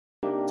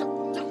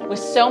With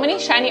so many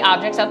shiny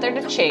objects out there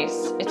to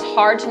chase, it's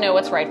hard to know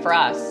what's right for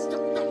us.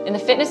 In the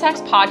Fitness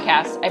Hacks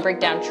podcast, I break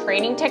down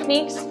training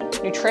techniques,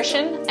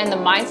 nutrition, and the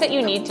mindset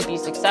you need to be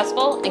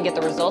successful and get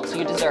the results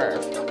you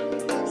deserve.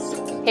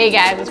 Hey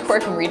guys, it's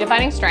Corey from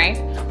Redefining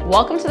Strength.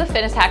 Welcome to the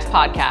Fitness Hacks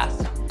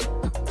podcast.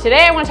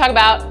 Today I want to talk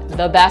about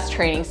the best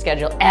training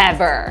schedule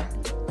ever.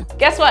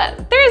 Guess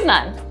what? There is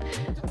none.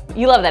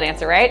 You love that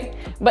answer, right?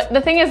 But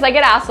the thing is, I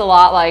get asked a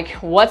lot, like,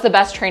 what's the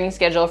best training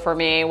schedule for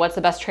me? What's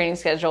the best training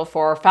schedule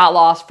for fat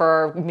loss,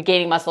 for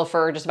gaining muscle,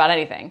 for just about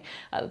anything?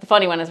 The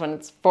funny one is when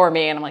it's for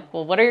me and I'm like,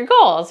 well, what are your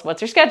goals?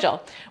 What's your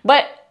schedule?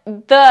 But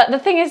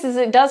the thing is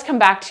it does come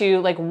back to,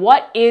 like,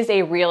 what is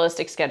a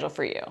realistic schedule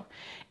for you?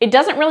 It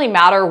doesn't really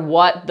matter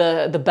what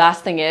the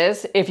best thing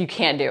is if you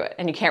can't do it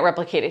and you can't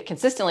replicate it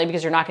consistently,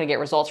 because you're not going to get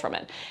results from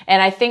it.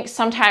 And I think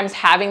sometimes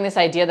having this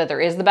idea that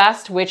there is the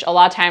best, which a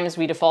lot of times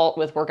we default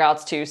with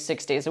workouts to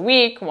 6 days a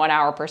week, 1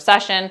 hour per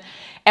session.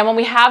 And when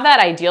we have that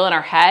ideal in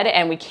our head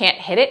and we can't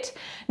hit it,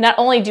 not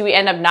only do we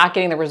end up not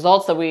getting the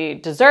results that we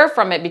deserve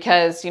from it,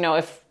 because, you know,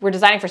 if we're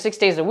designing for 6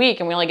 days a week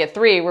and we only get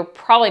 3, we're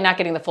probably not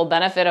getting the full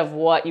benefit of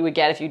what you would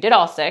get if you did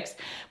all 6.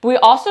 But we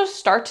also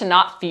start to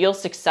not feel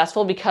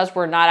successful because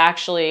we're not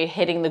actually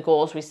hitting the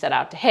goals we set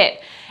out to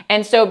hit.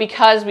 And so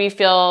because we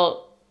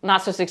feel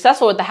not so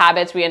successful with the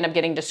habits, we end up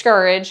getting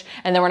discouraged,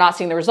 and then we're not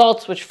seeing the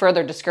results, which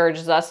further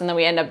discourages us, and then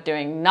we end up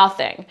doing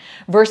nothing.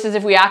 Versus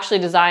if we actually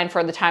designed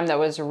for the time that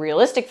was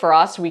realistic for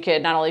us, we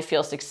could not only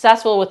feel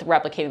successful with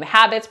replicating the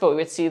habits, but we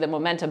would see the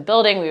momentum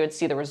building, we would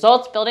see the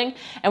results building,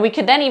 and we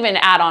could then even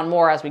add on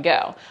more as we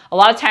go. A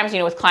lot of times, you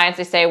know, with clients,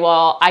 they say,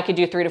 well, I could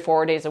do 3 to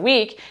 4 days a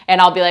week,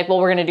 and I'll be like, well,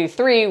 we're gonna do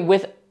 3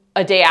 with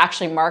a day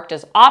actually marked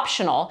as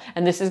optional,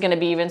 and this is gonna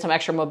be even some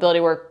extra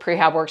mobility work,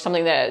 prehab work,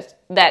 something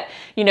that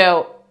you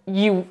know,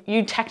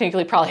 you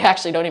technically probably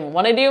actually don't even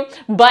want to do,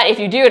 but if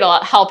you do,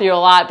 it'll help you a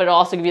lot, but it'll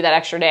also give you that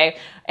extra day,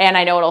 and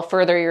I know it'll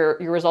further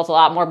your results a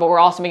lot more. But we're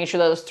also making sure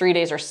that those 3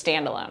 days are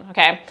standalone.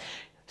 Okay,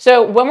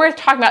 so when we're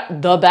talking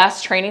about the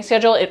best training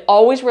schedule, it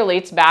always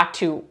relates back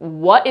to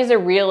what is a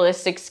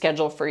realistic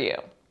schedule for you.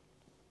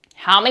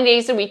 How many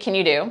days a week can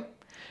you do,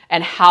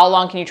 and how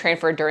long can you train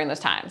for during those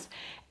times?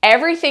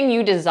 Everything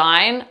you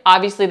design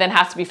obviously then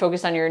has to be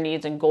focused on your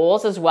needs and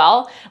goals as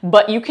well,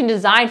 but you can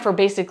design for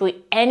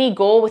basically any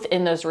goal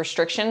within those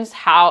restrictions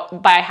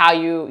by how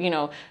you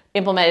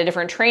implement a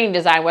different training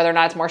design, whether or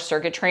not it's more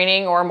circuit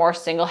training or more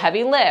single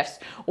heavy lifts,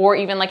 or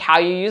even like how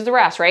you use the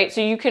rest, right? So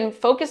you can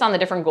focus on the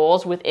different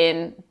goals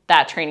within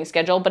that training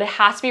schedule, but it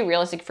has to be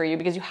realistic for you,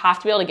 because you have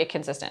to be able to get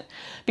consistent.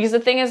 Because the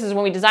thing is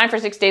when we design for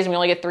 6 days and we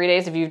only get 3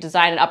 days, if you've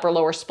designed an upper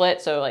lower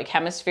split, so like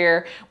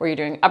hemisphere, where you're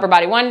doing upper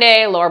body one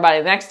day, lower body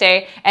the next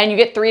day, and you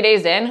get 3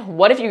 days in,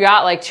 what if you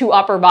got like 2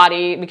 upper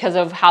body because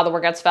of how the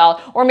workouts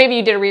fell? Or maybe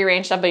you did a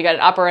rearrange stuff, but you got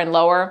an upper and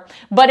lower.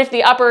 But if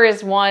the upper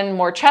is one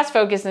more chest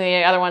focused and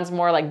the other one's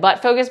more like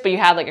butt focused, but you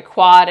had like a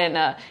quad and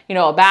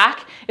a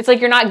back, it's like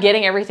you're not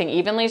getting everything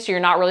evenly, so you're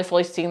not really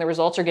fully seeing the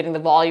results or getting the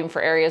volume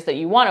for areas that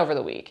you want over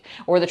the week,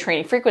 or the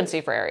training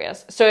frequency for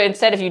areas. So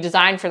instead, if you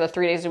design for the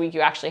 3 days a week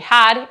you actually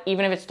had,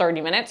 even if it's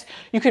 30 minutes,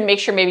 you can make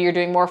sure maybe you're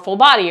doing more full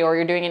body, or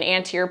you're doing an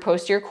anterior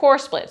posterior core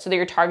split, so that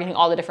you're targeting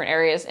all the different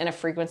areas in a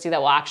frequency that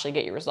will actually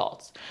get you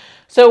results.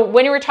 So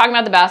when you were talking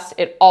about the best,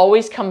 it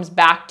always comes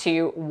back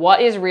to what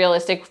is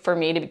realistic for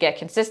me to get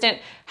consistent.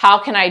 How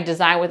can I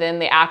design within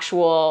the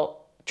actual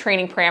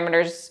training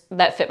parameters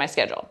that fit my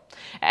schedule?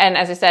 And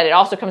as I said, it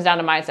also comes down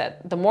to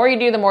mindset. The more you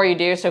do, the more you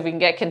do. So if we can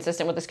get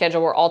consistent with the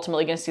schedule, we're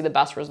ultimately going to see the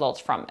best results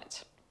from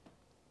it.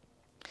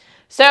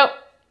 So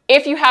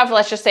if you have,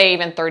 let's just say,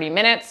 even 30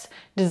 minutes,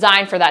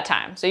 design for that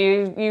time. So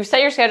you set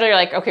your schedule, you're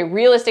like, okay,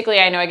 realistically,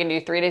 I know I can do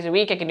 3 days a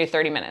week, I can do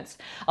 30 minutes.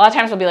 A lot of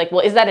times we'll be like,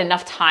 well, is that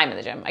enough time in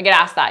the gym? I get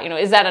asked that,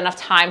 is that enough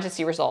time to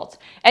see results?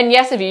 And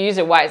yes, if you use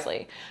it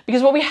wisely.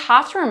 Because what we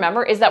have to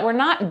remember is that we're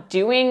not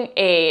doing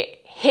a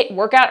HIIT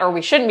workout, or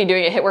we shouldn't be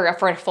doing a HIIT workout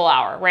for a full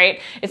hour, right?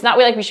 It's not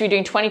like we should be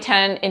doing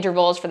 20-10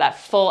 intervals for that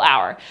full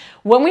hour.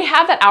 When we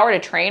have that hour to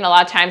train, a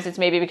lot of times it's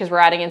maybe because we're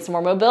adding in some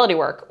more mobility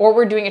work, or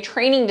we're doing a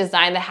training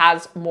design that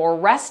has more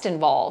rest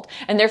involved,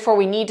 and therefore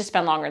we need to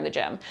spend longer in the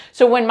gym.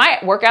 So when my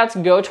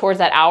workouts go towards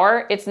that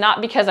hour, it's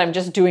not because I'm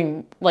just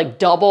doing like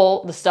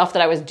double the stuff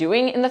that I was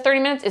doing in the 30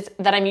 minutes, it's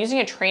that I'm using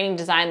a training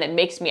design that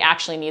makes me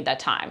actually need that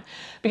time.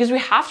 Because we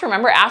have to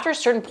remember, after a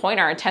certain point,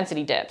 our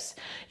intensity dips.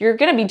 You're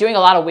gonna be doing a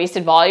lot of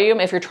wasted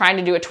volume if you're trying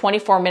to do a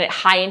 24-minute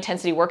high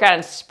intensity workout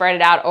and spread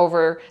it out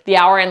over the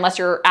hour, unless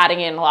you're adding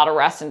in a lot of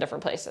rest in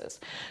different places.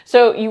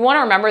 So you want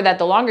to remember that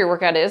the longer your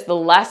workout is, the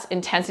less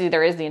intensity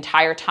there is the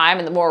entire time,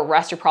 and the more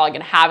rest you're probably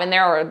going to have in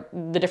there, or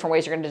the different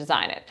ways you're going to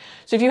design it.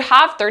 So if you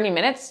have 30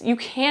 minutes, you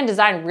can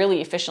design really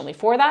efficiently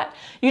for that.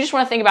 You just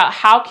want to think about,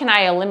 how can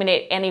I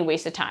eliminate any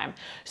wasted time?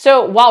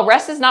 So while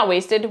rest is not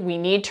wasted, we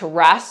need to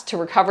rest to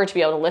recover, to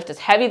be able to lift as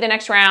heavy the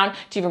next round,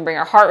 to even bring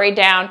our heart rate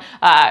down,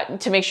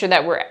 to make sure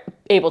that we're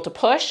able to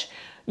push.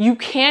 You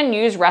can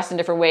use rest in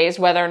different ways,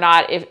 whether or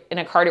not if in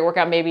a cardio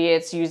workout, maybe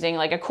it's using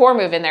like a core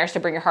move in there to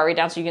bring your heart rate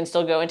down so you can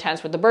still go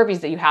intense with the burpees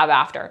that you have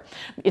after.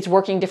 It's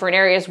working different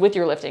areas with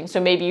your lifting.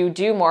 So maybe you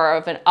do more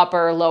of an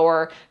upper,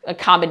 lower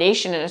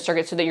combination in a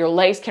circuit so that your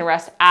legs can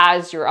rest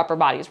as your upper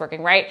body is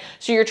working, right?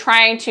 So you're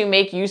trying to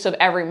make use of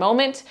every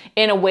moment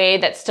in a way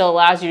that still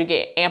allows you to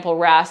get ample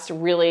rest,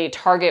 really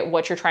target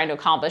what you're trying to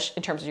accomplish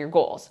in terms of your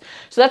goals.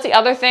 So that's the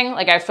other thing.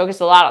 Like I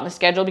focused a lot on the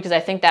schedule because I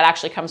think that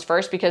actually comes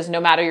first, because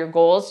no matter your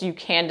goals, you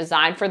can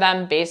design for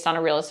them based on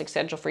a realistic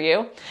schedule for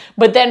you.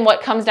 But then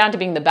what comes down to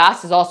being the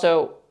best is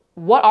also,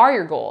 what are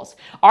your goals?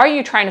 Are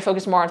you trying to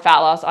focus more on fat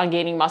loss, on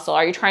gaining muscle?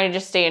 Are you trying to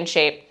just stay in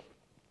shape?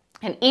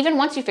 And even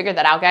once you figure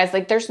that out, guys,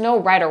 like there's no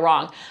right or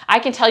wrong. I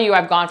can tell you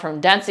I've gone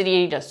from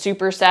density to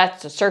supersets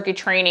to circuit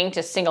training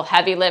to single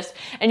heavy lifts,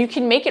 and you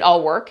can make it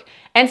all work.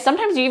 And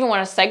sometimes you even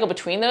want to cycle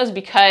between those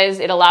because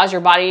it allows your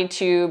body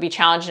to be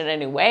challenged in a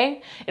new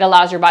way. It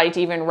allows your body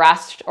to even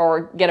rest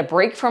or get a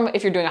break from,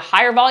 if you're doing a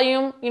higher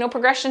volume,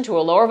 progression to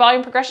a lower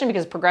volume progression,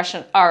 because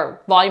progression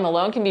or volume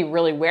alone can be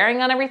really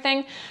wearing on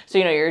everything. So,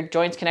 your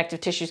joints, connective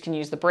tissues can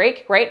use the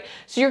break, right?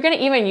 So you're going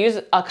to even use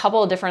a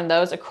couple of different of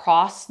those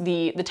across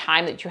the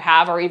time that you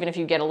have, or even if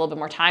you get a little bit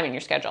more time in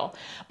your schedule.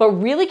 But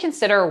really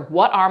consider,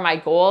 what are my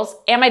goals?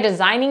 Am I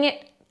designing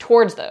it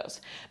towards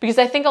those? Because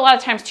I think a lot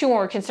of times too, when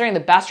we're considering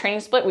the best training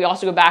split, we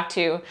also go back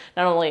to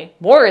not only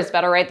more is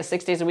better, right? The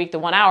 6 days a week, the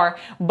 1 hour,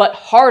 but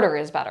harder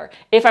is better.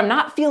 If I'm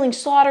not feeling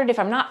slaughtered, if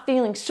I'm not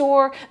feeling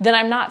sore, then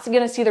I'm not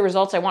going to see the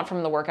results I want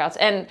from the workouts.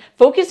 And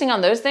focusing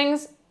on those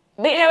things,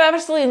 they have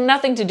absolutely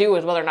nothing to do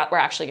with whether or not we're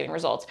actually getting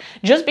results.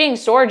 Just being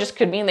sore just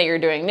could mean that you're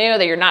doing new,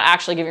 that you're not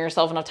actually giving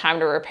yourself enough time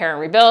to repair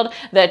and rebuild,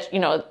 that,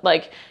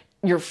 like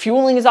your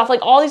fueling is off,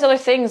 like all these other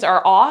things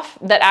are off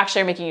that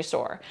actually are making you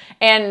sore.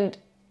 And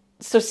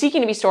so seeking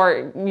to be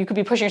sore, you could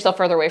be pushing yourself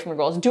further away from your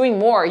goals. Doing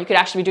more, you could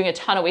actually be doing a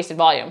ton of wasted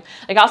volume.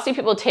 Like I'll see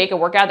people take a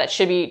workout that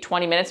should be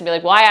 20 minutes and be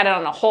like, well, I added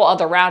on a whole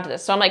other round to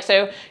this. So I'm like,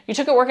 so you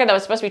took a workout that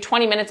was supposed to be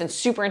 20 minutes and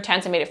super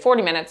intense and made it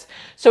 40 minutes.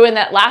 So in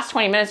that last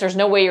 20 minutes, there's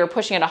no way you're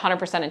pushing at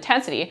 100%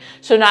 intensity.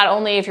 So not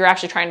only if you're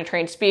actually trying to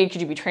train speed, could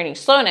you be training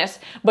slowness,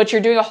 but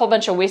you're doing a whole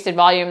bunch of wasted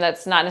volume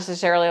that's not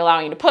necessarily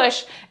allowing you to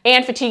push,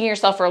 and fatiguing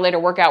yourself for a later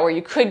workout where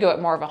you could go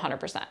at more of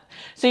 100%.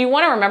 So you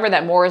want to remember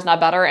that more is not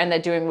better, and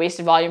that doing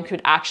wasted volume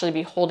could actually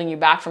be holding you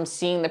back from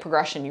seeing the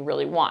progression you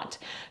really want.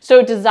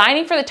 So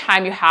designing for the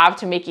time you have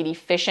to make it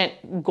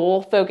efficient,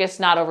 goal focused,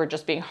 not over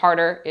just being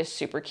harder, is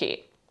super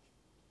key.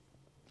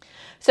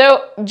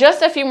 So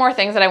just a few more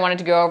things that I wanted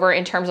to go over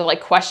in terms of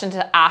like questions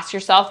to ask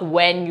yourself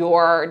when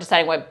you're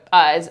deciding what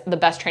is the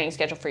best training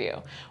schedule for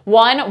you.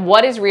 One,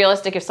 what is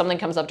realistic if something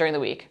comes up during the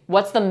week?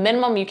 What's the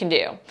minimum you can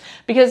do?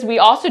 Because we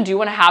also do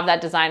want to have that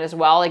design as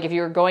well. Like if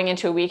you're going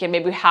into a week and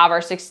maybe we have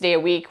our 6 day a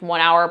week,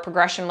 1 hour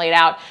progression laid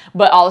out,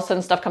 but all of a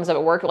sudden stuff comes up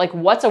at work, like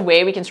what's a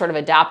way we can sort of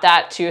adapt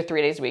that to 3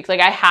 days a week?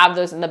 Like I have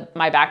those in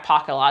my back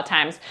pocket a lot of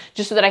times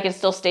just so that I can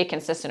still stay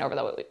consistent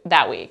over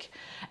that week.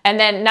 And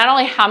then not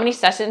only how many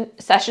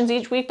sessions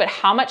each week, but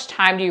how much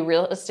time do you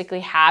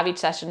realistically have each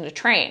session to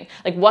train?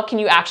 Like what can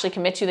you actually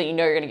commit to that you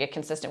know you're going to get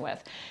consistent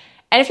with?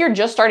 And if you're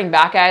just starting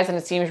back, guys, and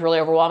it seems really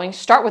overwhelming,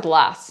 start with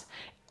less.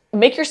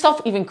 Make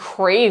yourself even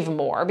crave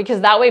more, because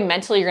that way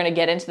mentally you're going to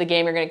get into the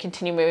game, you're going to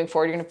continue moving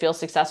forward, you're going to feel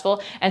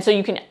successful. And so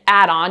you can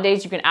add on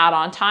days, you can add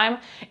on time.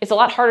 It's a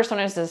lot harder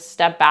sometimes to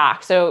step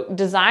back. So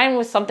design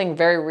with something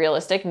very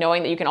realistic,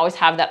 knowing that you can always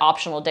have that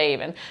optional day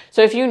even.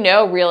 So if you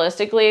know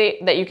realistically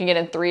that you can get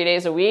in 3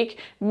 days a week,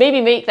 maybe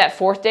make that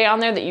 4th day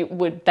on there that you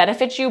would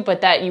benefit you,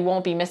 but that you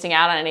won't be missing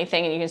out on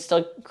anything, and you can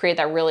still create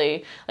that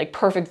really like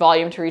perfect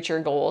volume to reach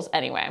your goals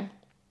anyway.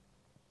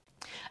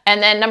 And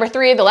then number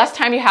 3, the less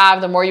time you have,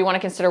 the more you want to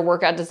consider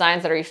workout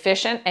designs that are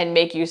efficient and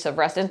make use of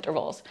rest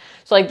intervals.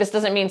 So like this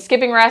doesn't mean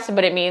skipping rest,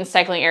 but it means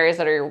cycling areas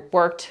that are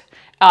worked.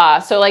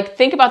 So like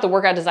think about the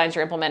workout designs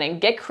you're implementing,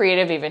 get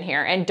creative even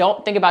here, and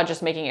don't think about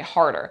just making it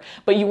harder.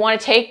 But you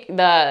want to take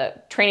the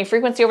training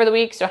frequency over the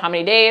week, so how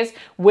many days,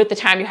 with the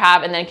time you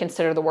have, and then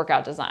consider the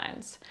workout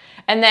designs.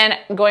 And then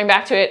going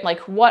back to it, like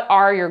what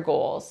are your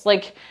goals?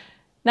 Like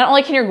not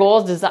only can your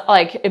goals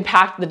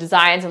impact the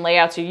designs and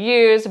layouts you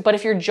use, but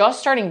if you're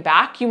just starting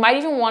back, you might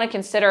even want to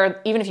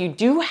consider, even if you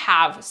do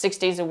have 6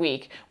 days a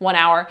week, 1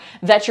 hour,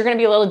 that you're going to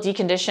be a little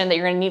deconditioned, that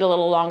you're going to need a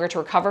little longer to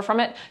recover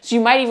from it. So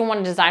you might even want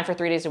to design for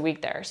 3 days a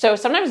week there. So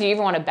sometimes you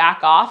even want to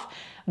back off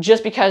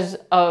just because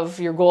of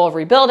your goal of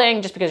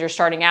rebuilding, just because you're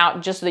starting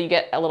out, just so that you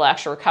get a little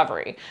extra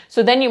recovery.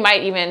 So then you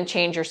might even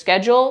change your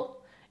schedule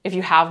if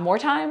you have more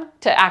time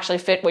to actually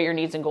fit what your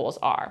needs and goals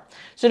are.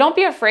 So don't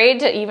be afraid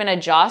to even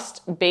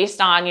adjust based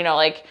on,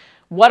 like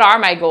what are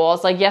my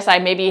goals? Like, yes, I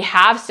maybe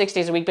have 6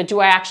 days a week, but do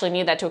I actually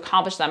need that to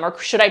accomplish them? Or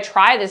should I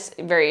try this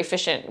very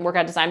efficient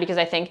workout design? Because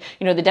I think,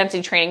 the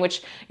density training,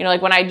 which,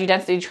 like when I do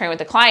density training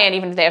with a client,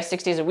 even if they have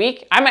 6 days a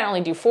week, I might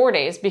only do 4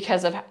 days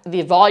because of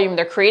the volume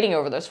they're creating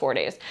over those 4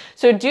 days.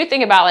 So do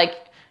think about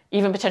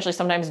even potentially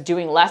sometimes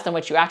doing less than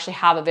what you actually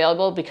have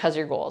available because of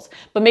your goals.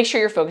 But make sure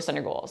you're focused on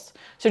your goals.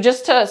 So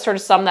just to sort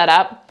of sum that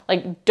up,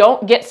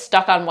 don't get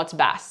stuck on what's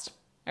best,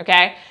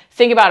 okay?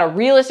 Think about a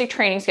realistic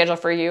training schedule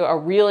for you, a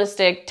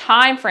realistic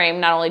time frame,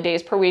 not only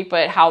days per week,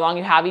 but how long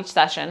you have each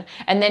session,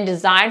 and then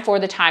design for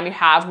the time you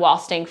have while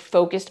staying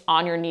focused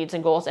on your needs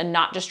and goals and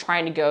not just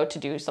trying to go to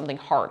do something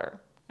harder,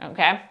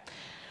 okay?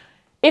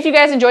 If you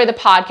guys enjoyed the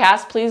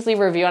podcast, please leave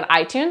a review on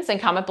iTunes and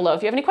comment below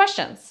if you have any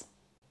questions.